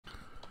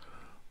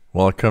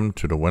Welcome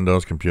to the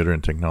Windows Computer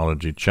and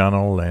Technology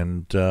channel,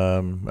 and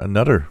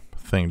another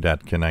thing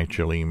that can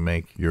actually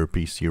make your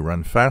PC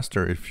run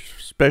faster,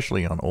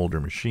 especially on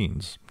older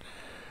machines.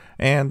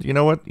 And you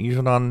know what?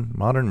 Even on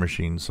modern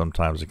machines,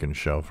 sometimes it can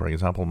show. For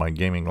example, my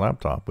gaming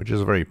laptop, which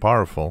is very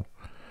powerful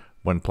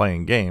when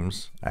playing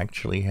games,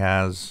 actually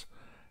has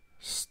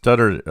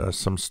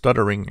some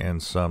stuttering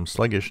and some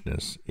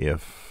sluggishness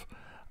if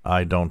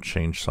I don't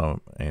change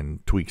some and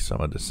tweak some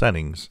of the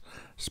settings,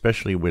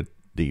 especially with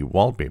the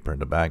wallpaper in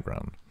the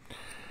background.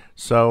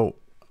 So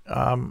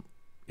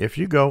if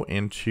you go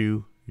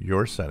into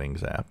your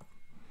settings app,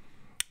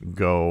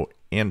 go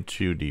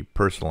into the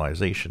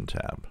personalization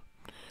tab.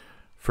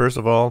 First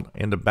of all,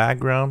 in the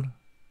background,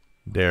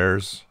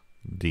 there's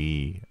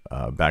the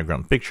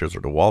background pictures or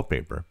the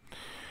wallpaper.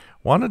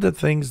 One of the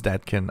things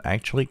that can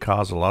actually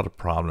cause a lot of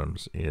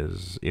problems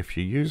is if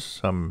you use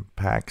some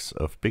packs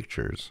of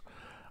pictures,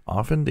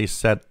 often they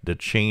set the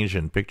change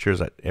in pictures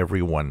at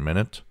every 1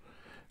 minute.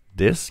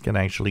 This can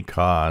actually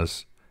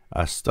cause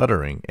a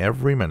stuttering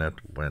every minute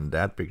when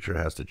that picture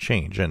has to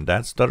change, and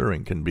that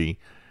stuttering can be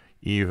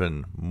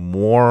even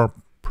more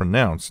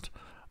pronounced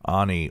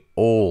on a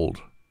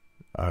old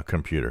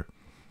computer.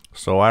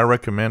 So I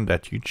recommend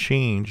that you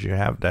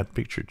have that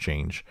picture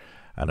change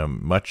at a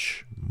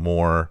much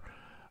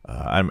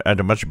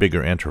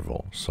bigger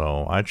interval.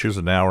 So I choose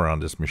an hour on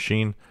this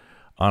machine.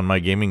 On my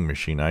gaming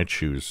machine, I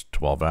choose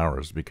 12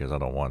 hours because I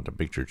don't want the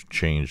picture to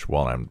change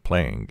while I'm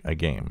playing a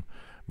game,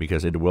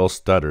 because it will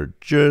stutter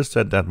just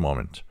at that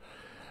moment.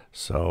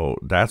 So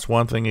that's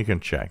one thing you can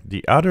check.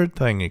 The other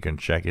thing you can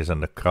check is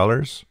on the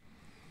colors.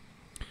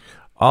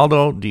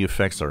 Although the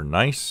effects are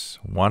nice,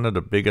 one of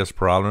the biggest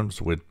problems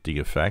with the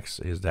effects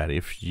is that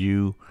if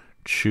you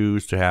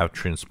choose to have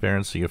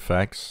transparency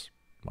effects,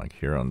 like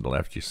here on the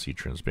left you see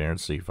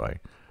transparency, if I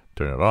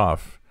turn it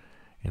off,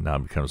 it now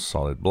becomes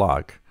solid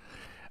block.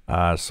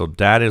 So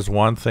that is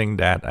one thing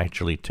that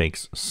actually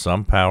takes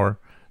some power.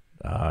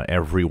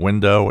 Every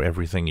window,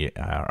 everything you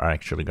are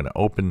actually going to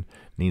open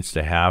needs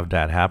to have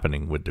that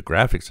happening with the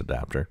graphics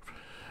adapter.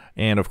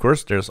 And of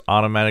course, there's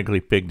automatically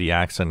pick the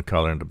accent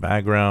color in the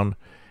background,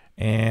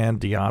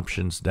 and the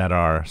options that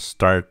are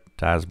Start,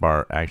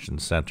 Taskbar, Action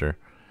Center,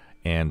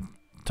 and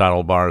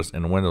title bars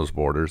and Windows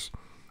borders.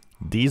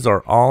 These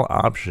are all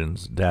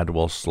options that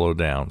will slow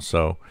down.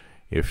 So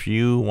if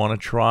you want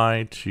to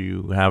try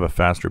to have a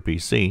faster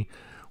PC,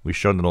 we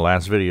showed in the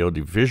last video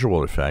the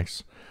visual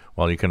effects.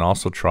 Well, you can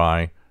also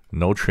try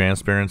no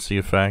transparency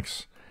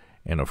effects,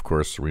 and of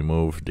course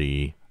remove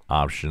the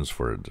options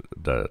for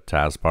the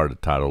taskbar, the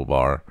title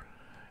bar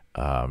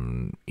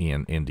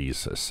in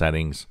these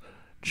settings.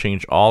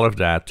 Change all of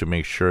that to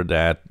make sure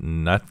that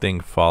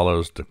nothing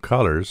follows the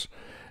colors.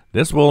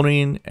 This will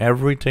mean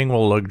everything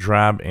will look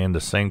drab and the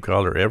same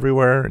color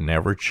everywhere,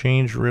 never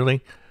change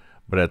really,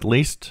 but at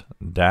least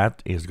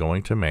that is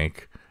going to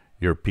make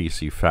your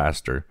PC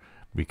faster,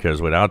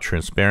 because without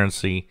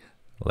transparency,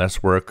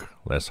 less work,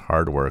 less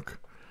hard work.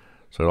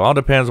 So it all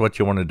depends what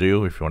you want to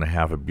do. If you want to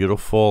have a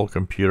beautiful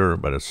computer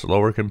but a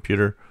slower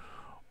computer,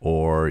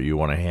 or you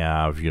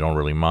don't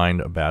really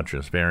mind about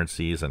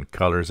transparencies and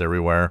colors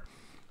everywhere,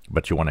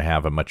 but you want to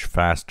have a much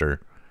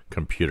faster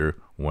computer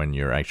when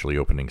you're actually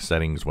opening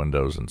settings,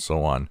 windows, and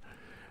so on.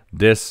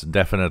 This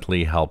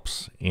definitely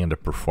helps in the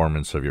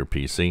performance of your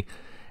PC.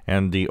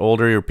 And the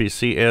older your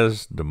PC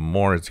is, the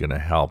more it's going to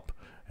help.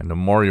 And the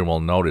more you will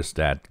notice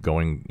that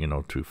going,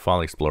 to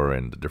File Explorer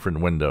and the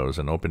different windows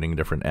and opening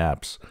different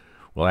apps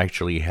will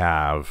actually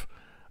have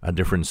a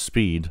different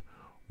speed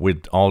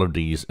with all of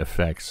these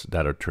effects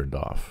that are turned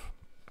off.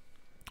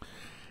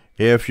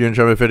 If you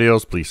enjoy my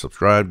videos, please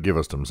subscribe, give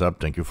us thumbs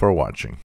up. Thank you for watching.